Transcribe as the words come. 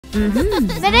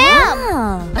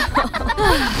Madam!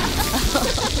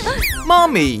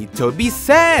 Mommy, don't be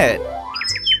sad.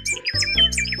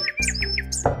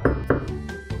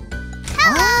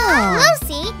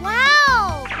 Lucy!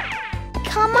 Wow!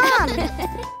 Come on!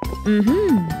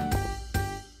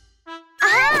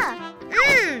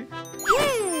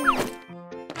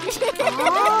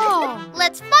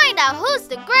 Let's find out who's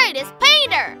the greatest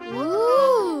painter!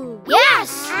 Ooh.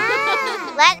 Yes!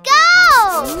 Let's go!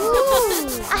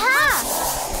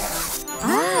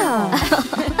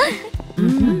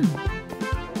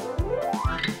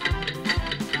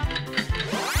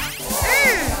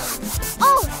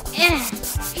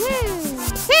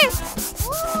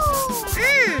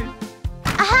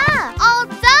 All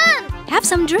done! Have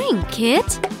some drink,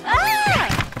 kids.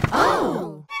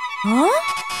 Oh! Huh?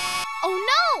 Oh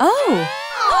no! Oh!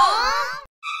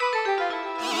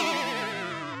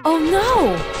 Oh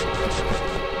no!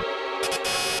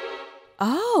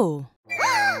 Oh!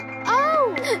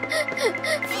 Oh!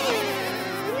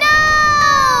 No!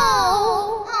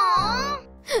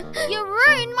 You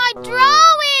ruined my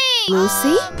drawing!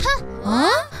 Lucy?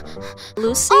 Huh?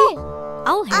 Lucy?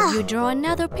 I'll help you draw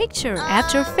another picture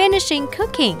after finishing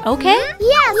cooking, okay?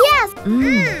 Yes, yes!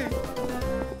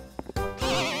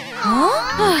 Huh?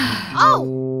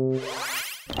 Oh!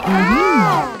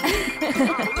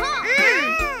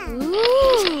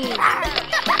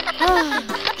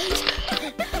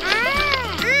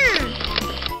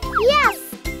 Yes!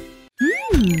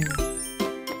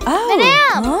 Oh!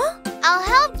 Madam! Huh? I'll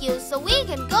help you so we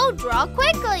can go draw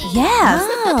quickly. Yes!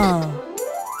 Oh!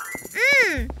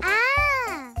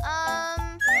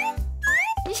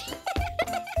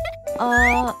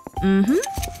 Oh!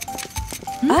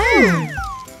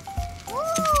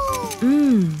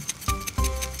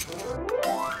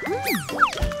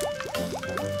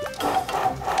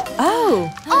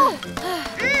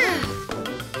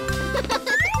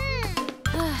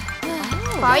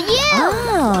 For you!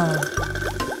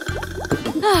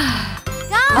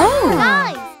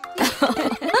 Guys!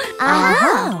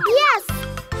 Yes!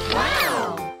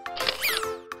 Wow!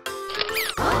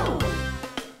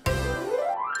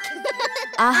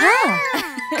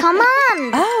 Come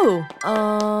on! Oh!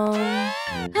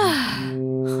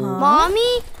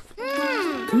 Mommy?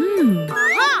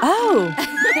 Oh!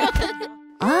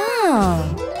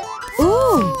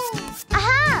 Ooh!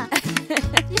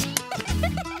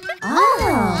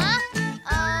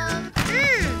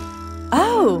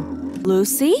 Oh!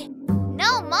 Lucy?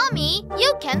 No, Mommy,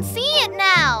 you can see it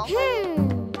now.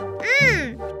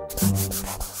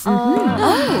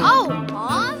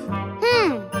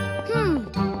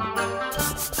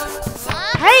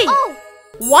 Hey!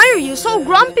 Why are you so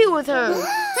grumpy with her?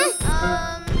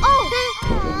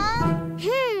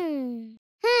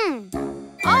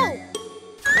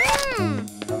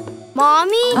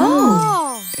 Mommy?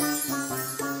 Oh!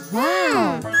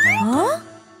 Wow! Huh?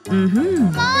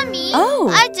 Mommy,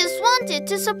 I just wanted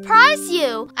to surprise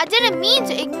you. I didn't mean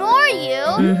to ignore you.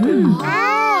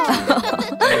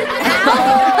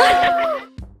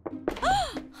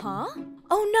 Huh?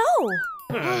 Oh no!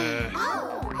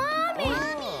 Mommy!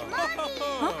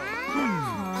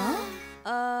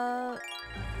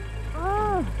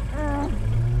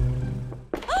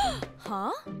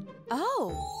 Huh?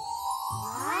 Oh!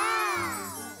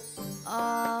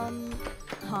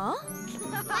 Huh?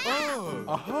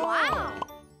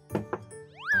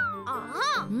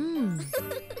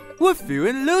 Wolfoo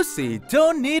and Lucy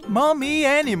don't need Mommy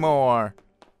anymore.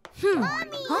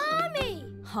 Mommy!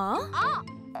 Huh?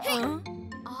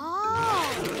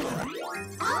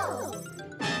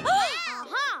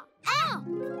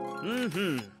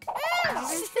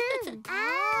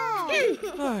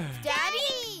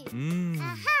 Daddy!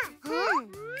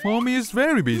 Mommy is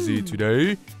very busy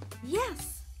today,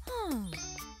 Yes.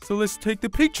 so let's take the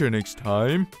picture next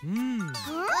time.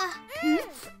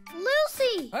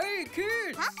 Lucy! Hey,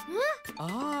 kids!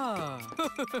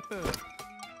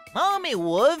 Mommy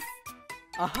Wolf.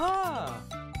 Aha!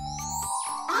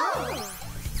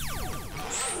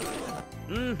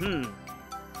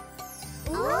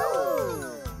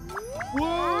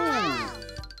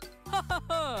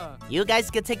 You guys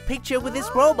can take picture with these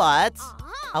robots.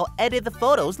 I'll edit the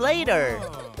photos later.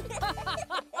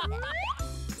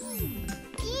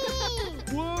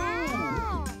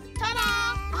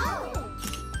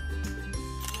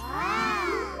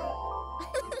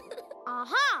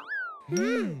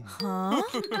 Huh?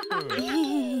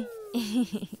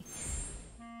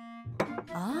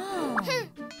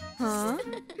 Huh?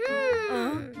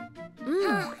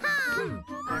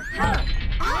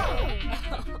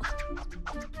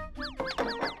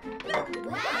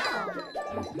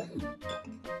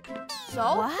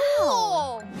 So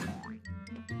cool!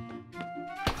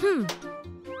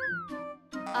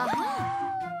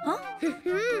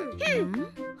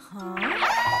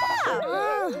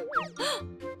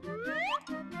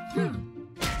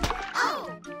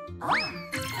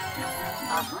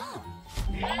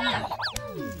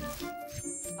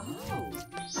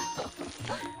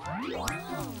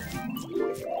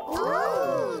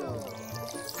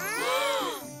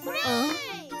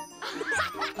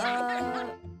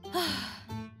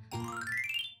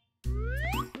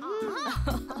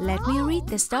 Let me read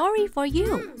the story for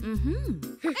you.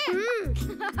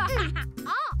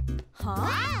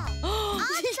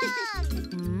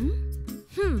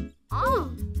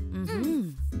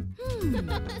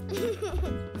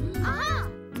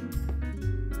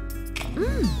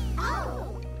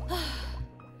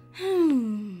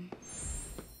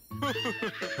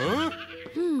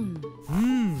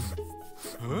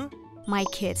 My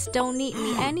kids don't need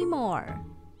me anymore.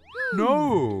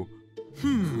 No.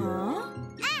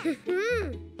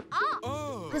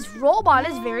 This robot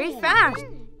is very fast.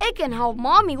 It can help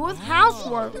Mommy with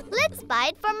housework. Let's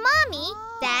buy it for Mommy.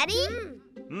 Daddy?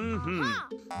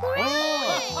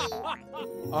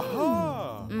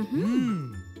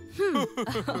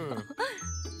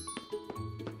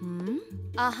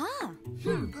 Aha.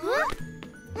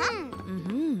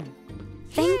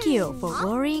 Thank you for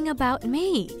worrying about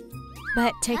me.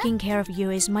 But taking care of you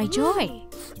is my joy.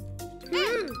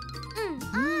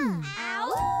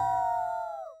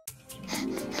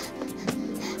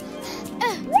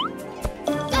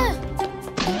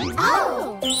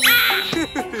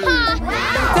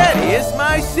 Daddy is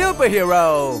my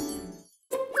superhero.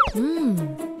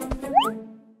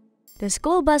 The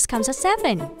school bus comes at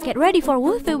 7. Get ready for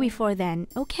Wolfoo before then,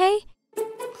 okay?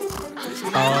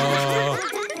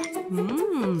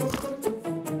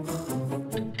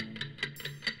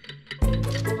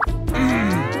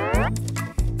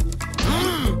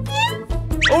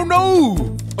 Oh no!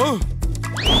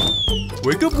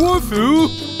 Wake up, Wolfoo!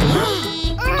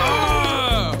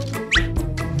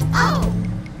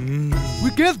 We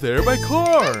get there by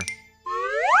car.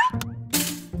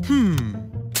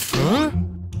 Huh?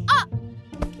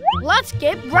 Let's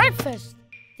get breakfast.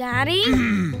 Daddy?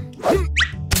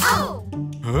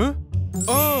 Huh?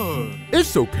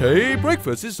 It's okay.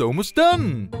 Breakfast is almost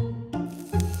done.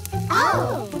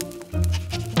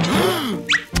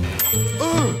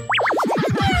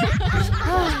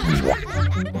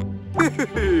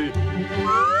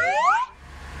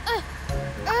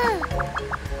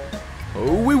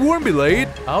 Oh, we won't be late.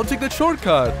 I'll take the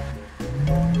shortcut.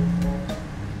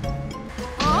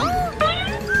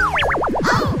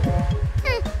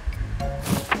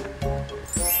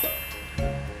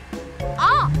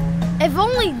 If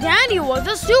only Daddy was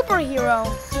a superhero.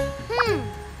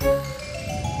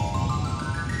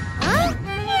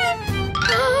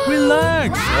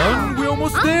 Relax, son. We're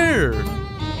almost there.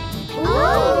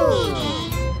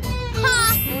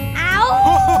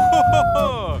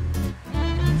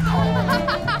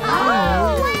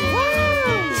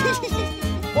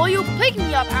 Will you pick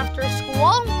me up after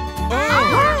school?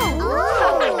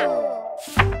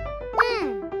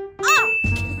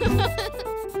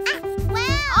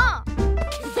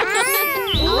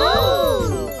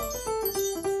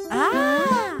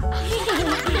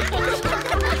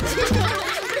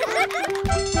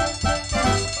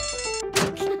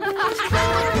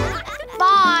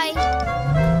 Bye.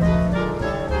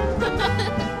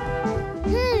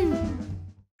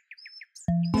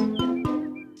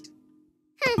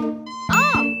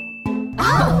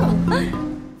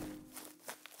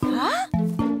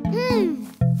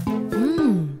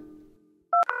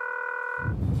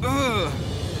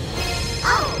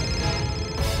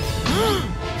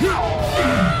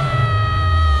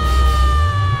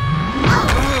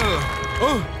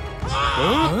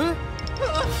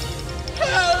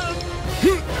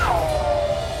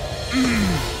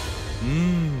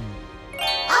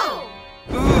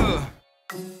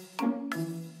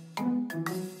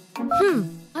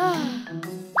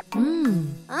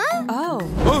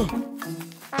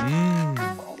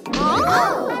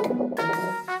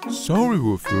 Sorry,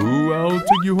 Wolfoo. I'll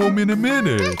take you home in a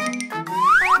minute.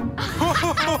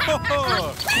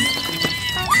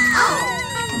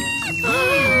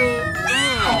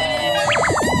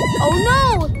 Oh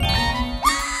no!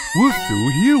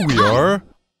 Wolfoo, here we are.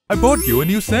 I bought you a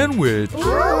new sandwich.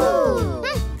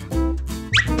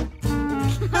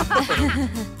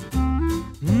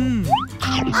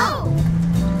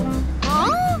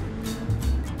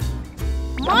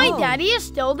 My daddy is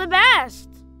still the best.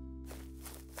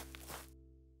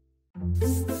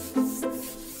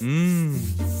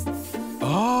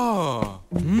 Oh.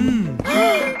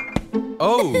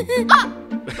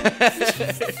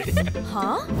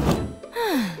 Huh?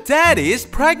 Daddy is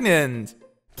pregnant.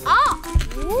 Oh.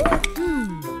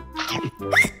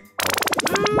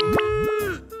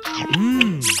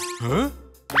 Huh? Huh?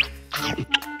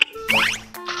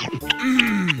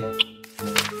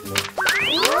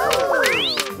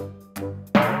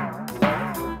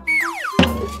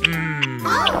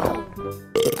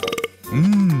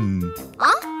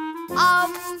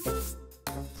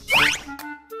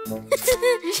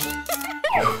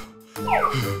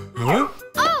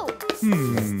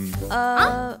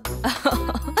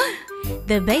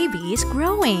 The baby is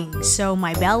growing, so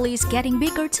my belly is getting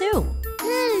bigger too.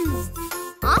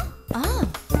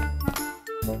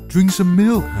 Drink some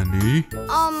milk, honey.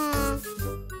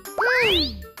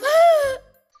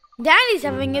 Daddy's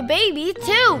having a baby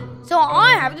too, so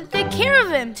I have to take care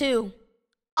of him too.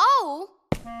 Oh.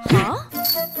 Huh?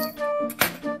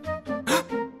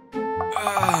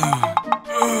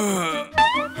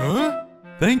 Huh?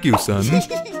 Thank you, son.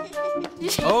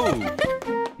 Oh.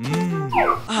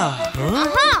 Oh.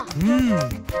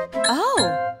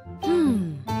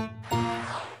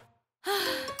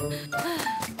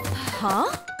 Huh?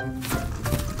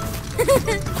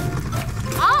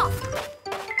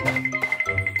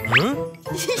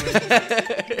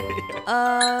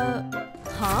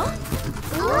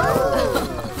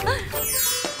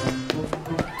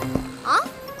 Huh? Huh?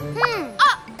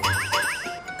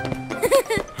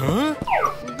 Huh?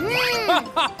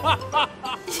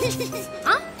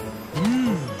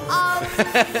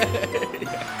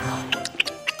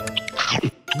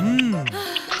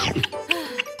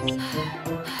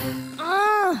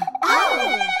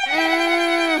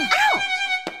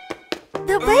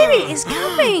 The baby is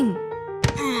coming.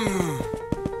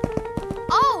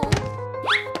 Oh.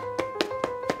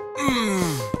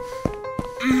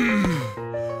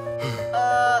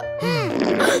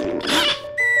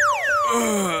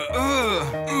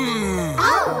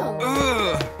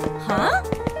 Huh?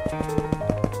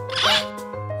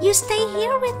 You stay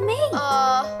here with me.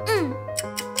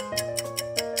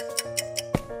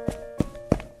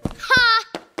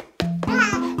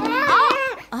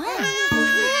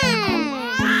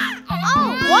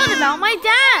 What about my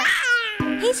dad?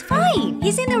 He's fine.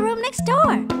 He's in the room next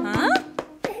door. Huh?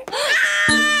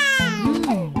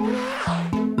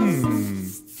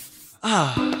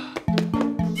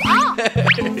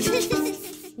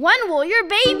 When will your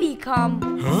baby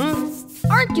come? Huh?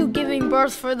 Aren't you giving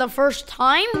birth for the first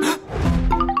time?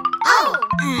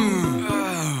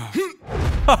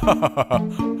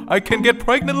 I can get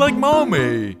pregnant like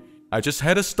mommy. I just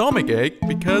had a stomach ache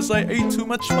because I ate too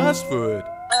much fast food.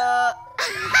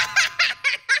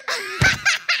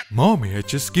 Mommy had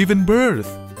just given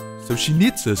birth, so she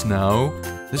needs us now.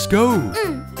 Let's go.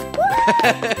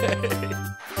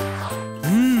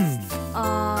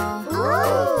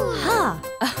 Huh.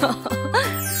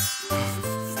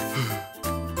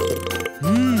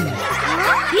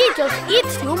 He just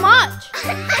eats too much.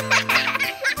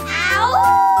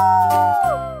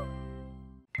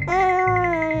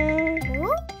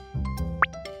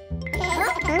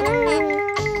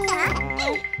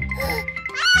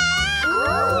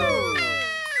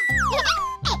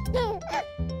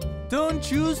 Don't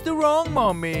choose the wrong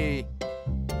mommy.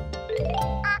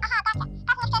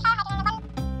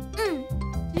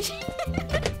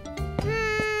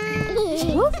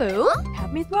 Wolfoo,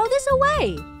 help me throw this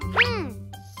away.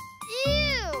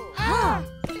 Ew. Huh.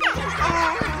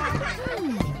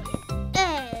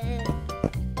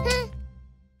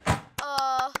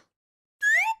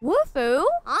 Wolfoo?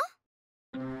 Huh?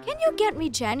 Can you get me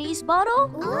Jenny's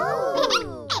bottle?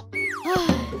 Ooh.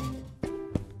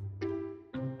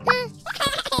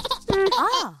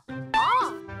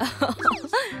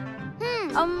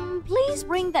 Please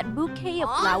bring that bouquet of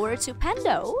flowers to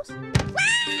Pando's.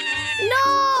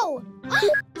 No.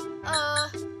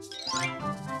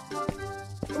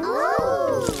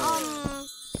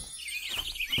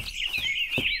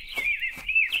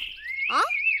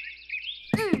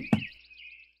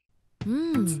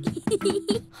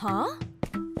 Huh?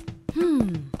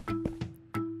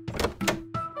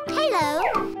 Hello.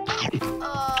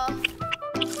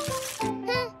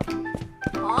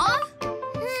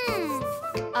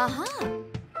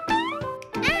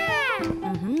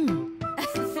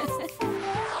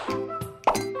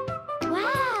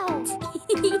 Wow.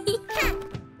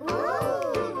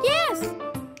 Yes.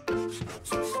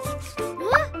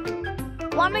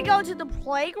 Wanna go to the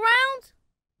playground?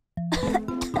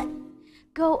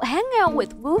 Go hang out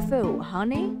with Wolfoo,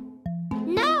 honey.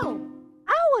 No.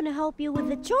 I want to help you with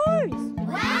the chores.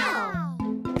 Wow.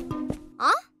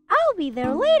 I'll be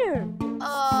there later.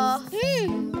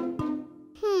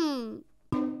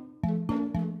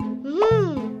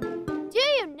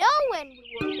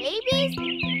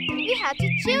 had to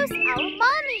choose our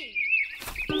mommy.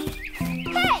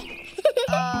 Hey!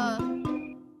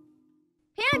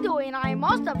 Pando and I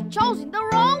must have chosen the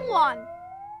wrong one.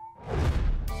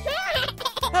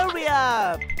 Hurry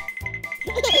up!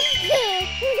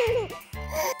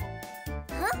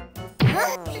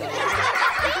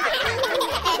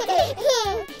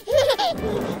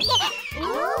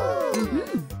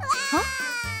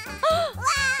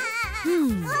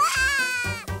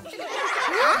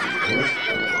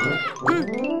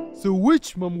 So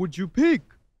which mom would you pick?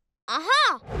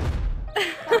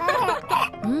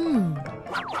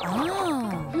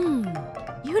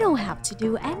 You don't have to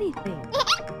do anything.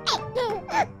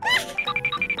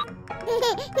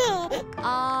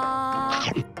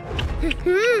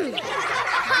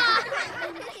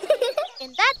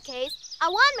 In that case, I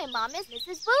want my mom as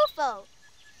Mrs. Wolfoo,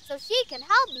 so she can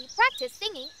help me practice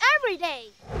singing every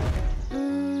day.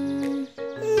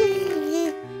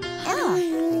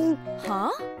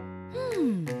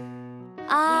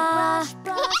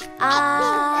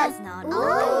 It's not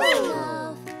always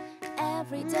enough.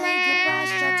 Every day you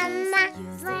brush your teeth,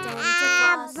 use the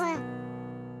dentifrice.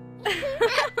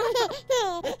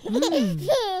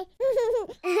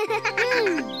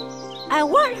 I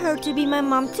want her to be my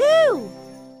mom too.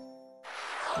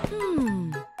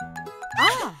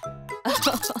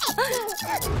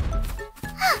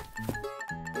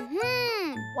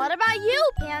 What about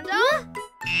you, Panda?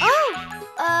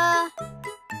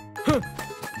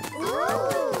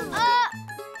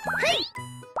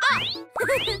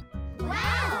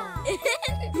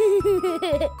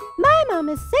 My mom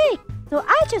is sick, so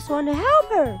I just want to help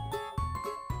her.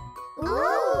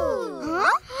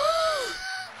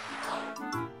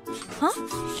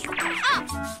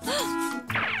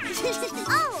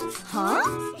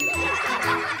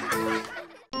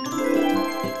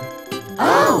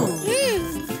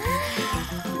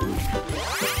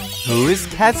 Who is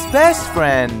Cat's best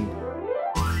friend?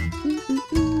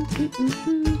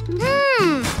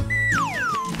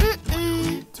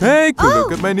 Take a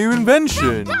look at my new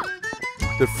invention.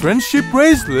 The friendship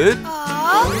bracelet.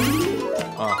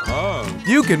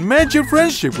 You can match your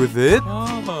friendship with it.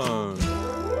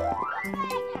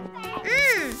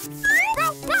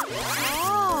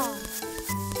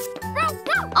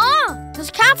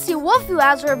 Does Cat see Wolfoo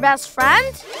as her best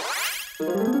friend?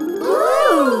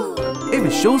 If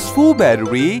it shows full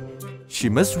battery, she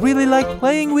must really like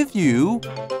playing with you.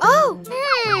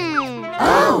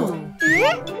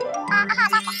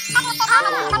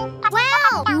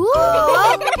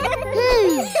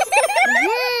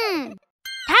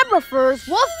 Cat prefers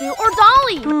Wolfoo or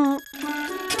Dolly.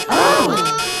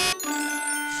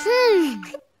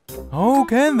 How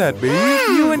can that be?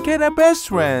 You and Cat are best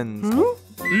friends.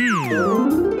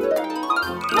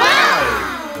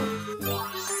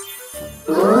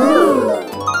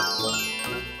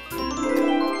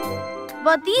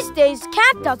 But these days,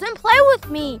 Cat doesn't play with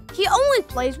me. He only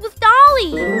plays with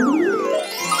Dolly.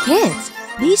 Kids,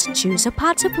 please choose a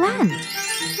pot to plant.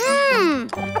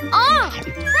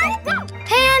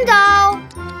 Panda!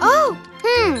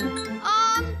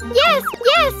 Yes!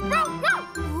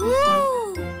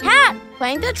 Cat,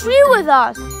 plant the tree with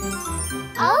us.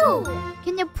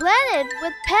 Can you plant it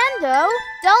with Pando?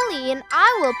 Dolly and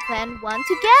I will plant one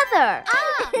together.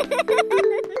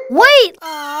 Wait!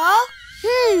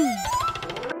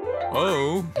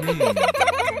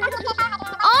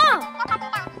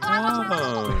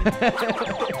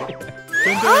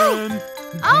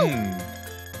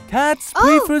 Cats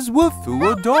prefers Wolfoo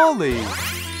or Dolly.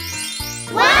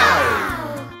 Run!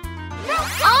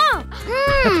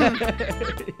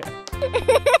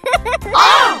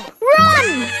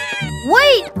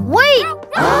 Wait!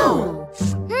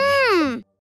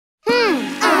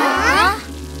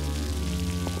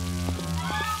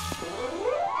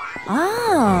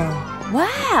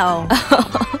 Wow.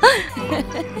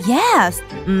 Yes.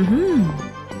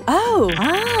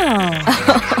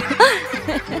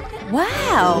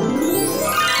 Wow.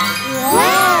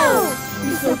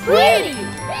 You're so pretty.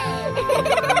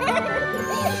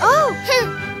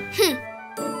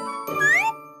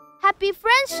 Happy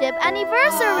friendship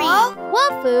anniversary!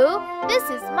 Wolfoo, this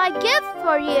is my gift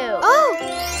for you.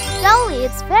 Dolly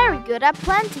is very good at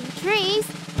planting trees,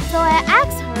 so I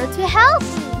asked her to help me.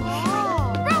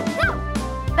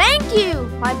 Thank you,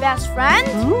 my best friend.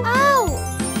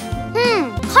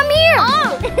 Come here.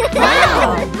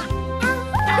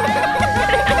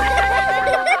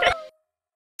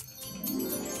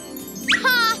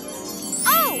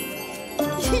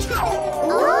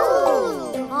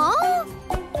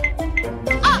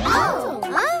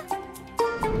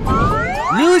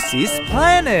 Lucy's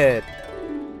planet.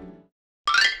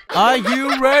 Are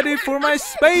you ready for my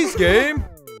space game?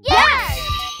 Yes!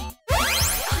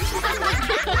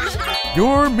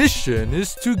 Your mission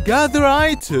is to gather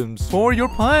items for your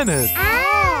planet.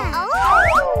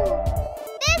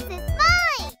 This is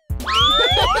mine!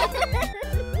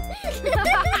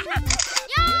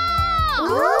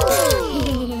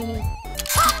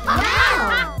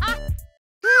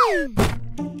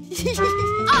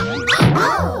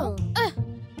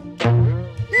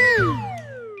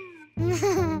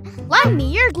 Lend me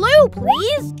your glue,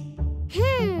 please.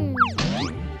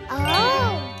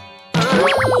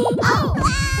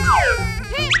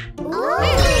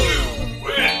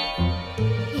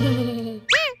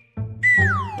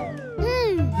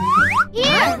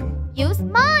 Here, use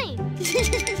mine.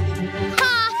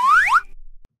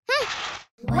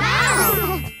 Wow!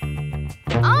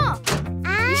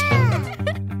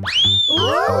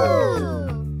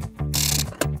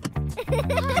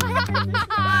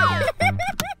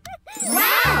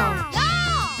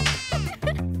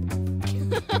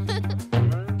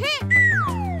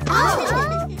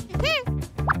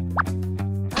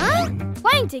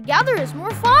 Playing together is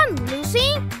more fun,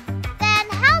 Lucy. Then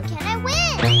how can I win?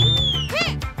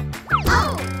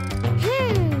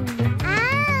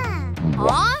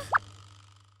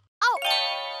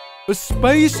 A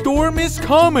space storm is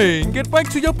coming. Get back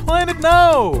to your planet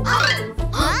now.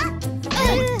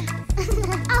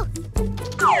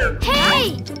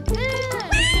 Hey!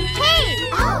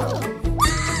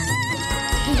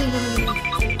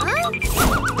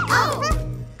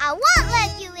 I won't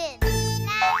let you in.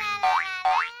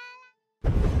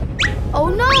 Oh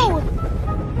no!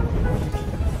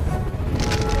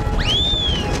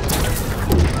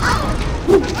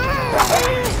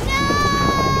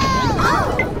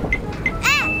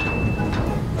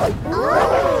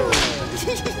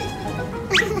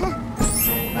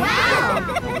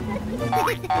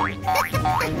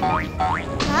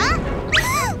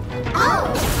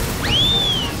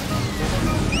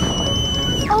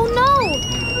 Oh no!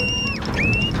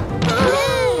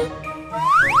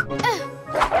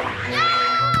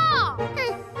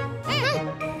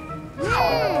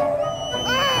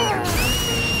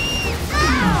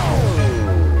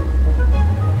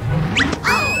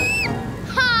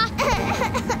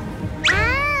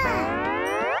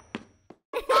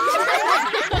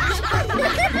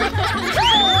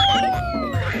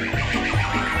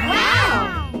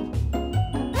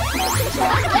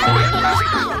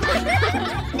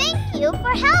 Thank you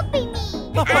for helping me.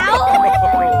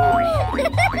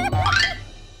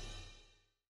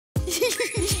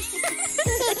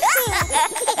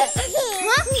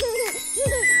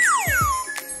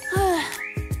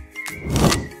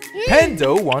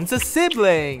 Pando wants a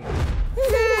sibling.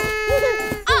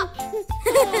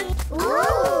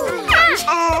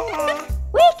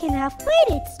 We can have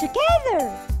playdates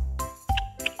together.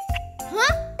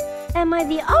 Am I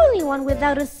the only one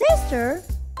without a sister?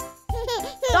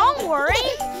 Don't worry.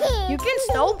 You can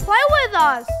still play with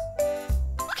us.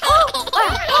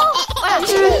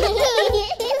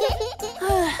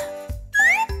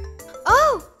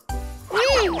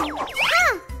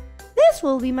 This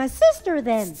will be my sister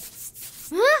then.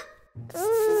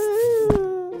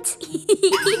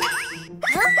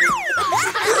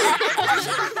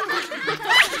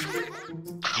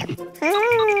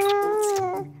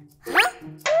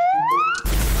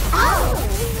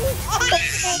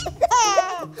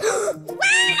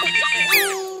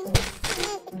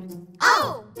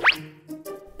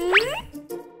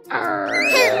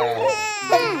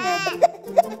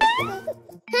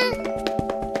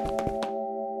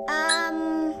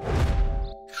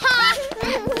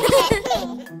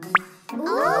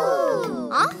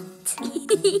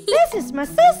 This is my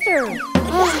sister.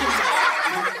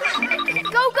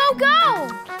 Go, go, go!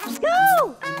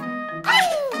 Go!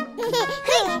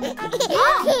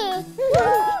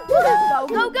 Go,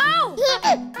 go, go!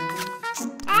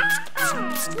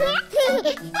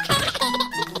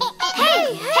 Hey,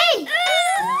 hey!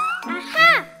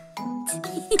 Aha!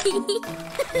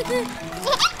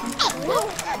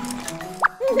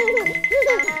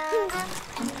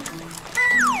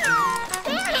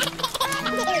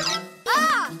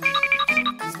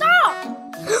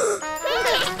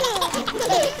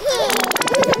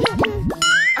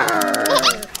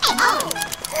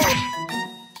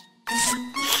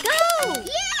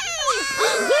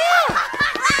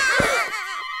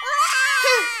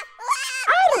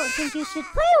 I don't think you should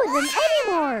play with them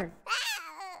anymore.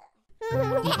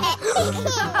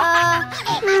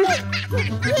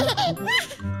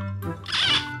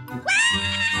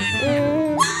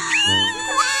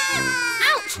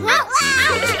 Ouch! Ouch!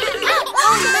 Ouch!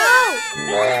 Oh no!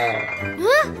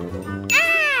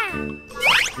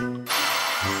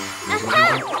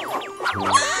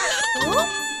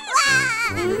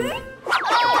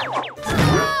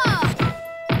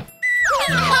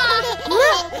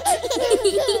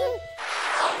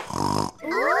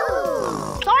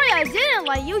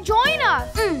 let you join us.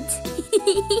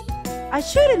 I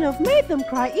shouldn't have made them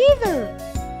cry either.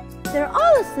 They're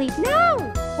all asleep now.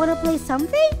 Wanna play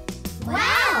something?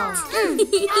 Wow!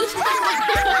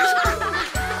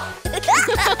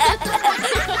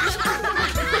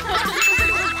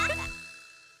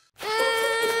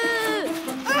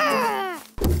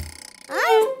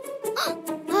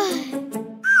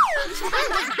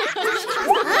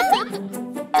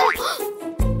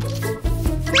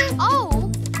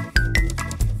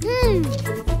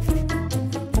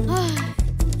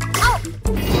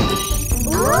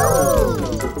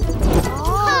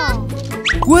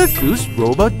 Wolfoo's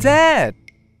robot dad.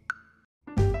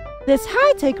 This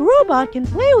high-tech robot can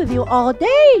play with you all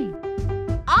day.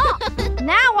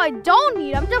 Now I don't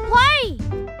need him to play.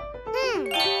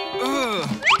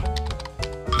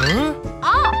 Huh?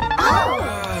 Huh?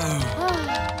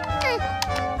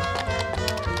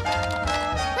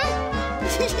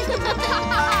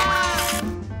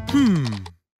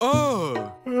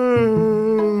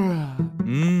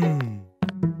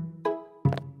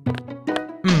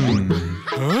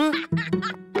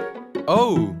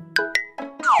 Oh.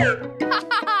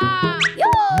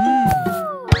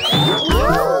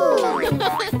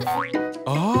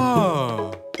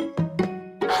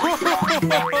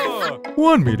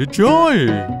 Want me to join?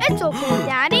 It's okay,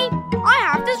 Daddy. I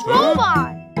have this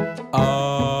robot.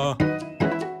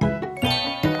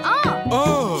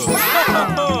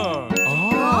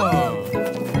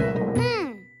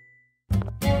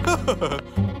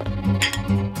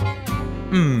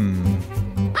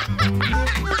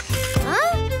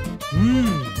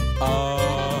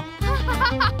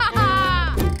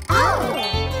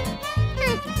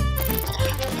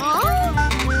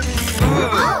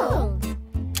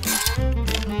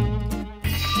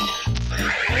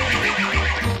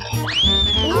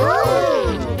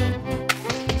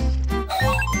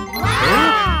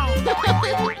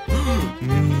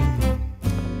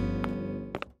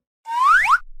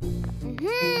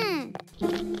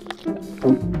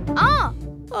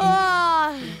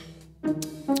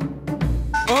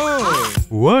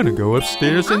 Wanna go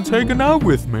upstairs and take a nap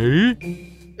with me?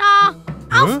 Nah,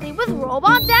 I'll sleep with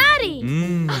Robot Daddy.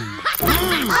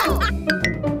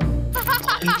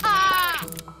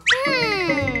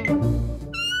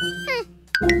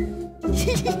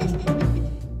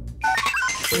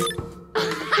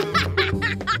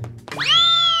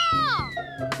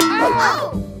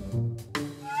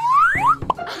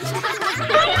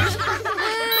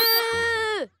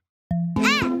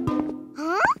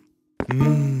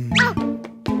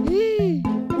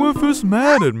 Wolfoo's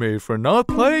mad at me for not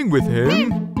playing with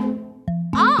him.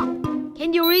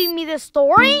 Can you read me the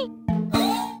story?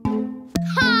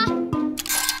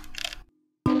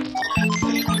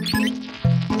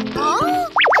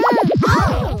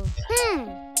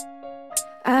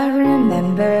 I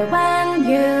remember when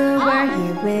you were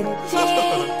here with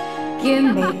me. You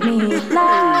made me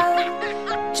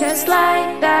laugh. Just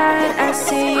like that, I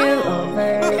see you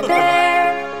over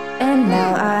there. And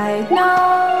now I know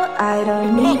I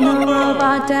don't need no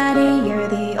robot daddy. You're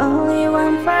the only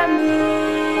one for me.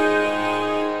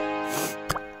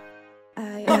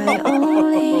 I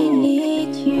only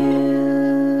need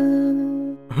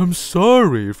you. I'm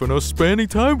sorry for not spending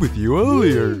time with you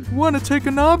earlier. Wanna take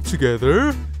a nap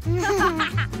together?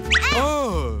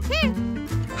 Ow!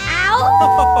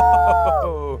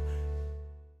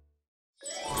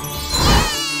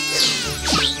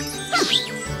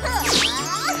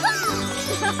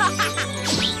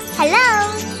 Hello?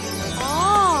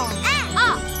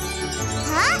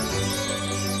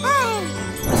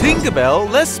 Tinkerbell,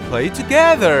 let's play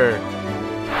together.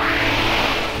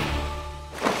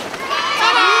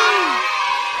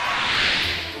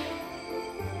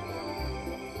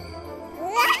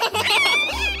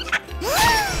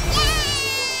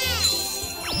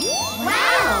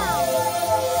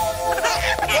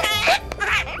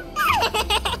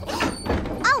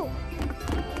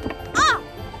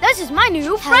 This is my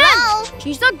new friend. Hello?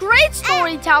 She's a great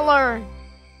storyteller.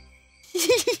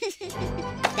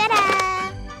 Ta-da!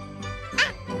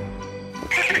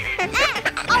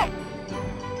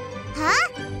 Huh?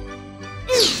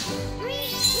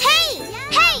 Hey!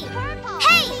 Hey!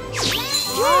 Hey!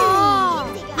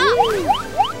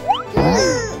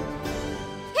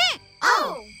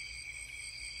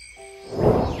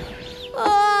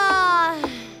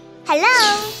 Hello!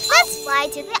 Let's fly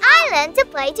to the island to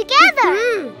play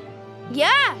together.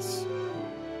 Yes.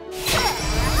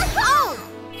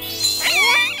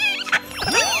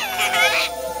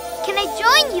 Can I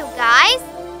join you guys?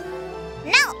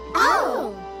 No.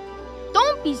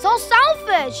 Don't be so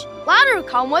selfish. Let her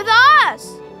come with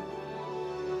us.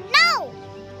 No.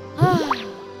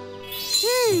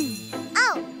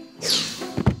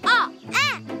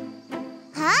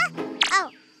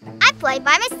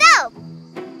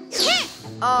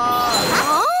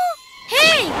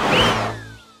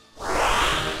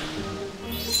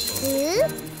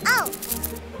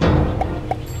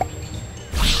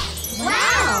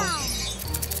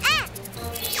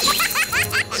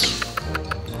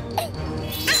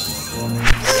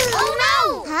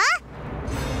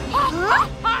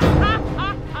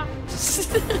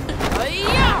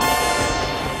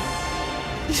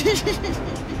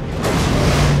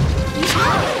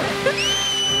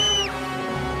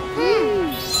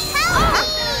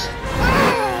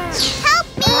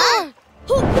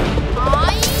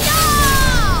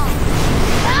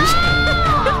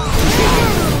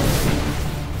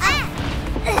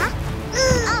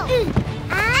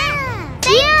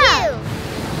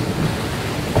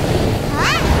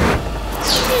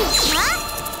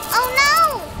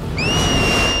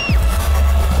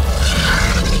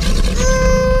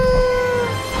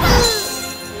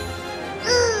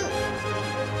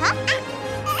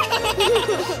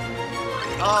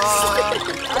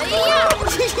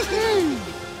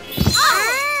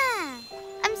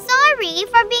 I'm sorry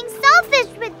for being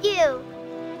selfish with you.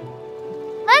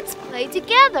 Let's play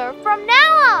together from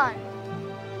now on.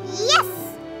 Yes!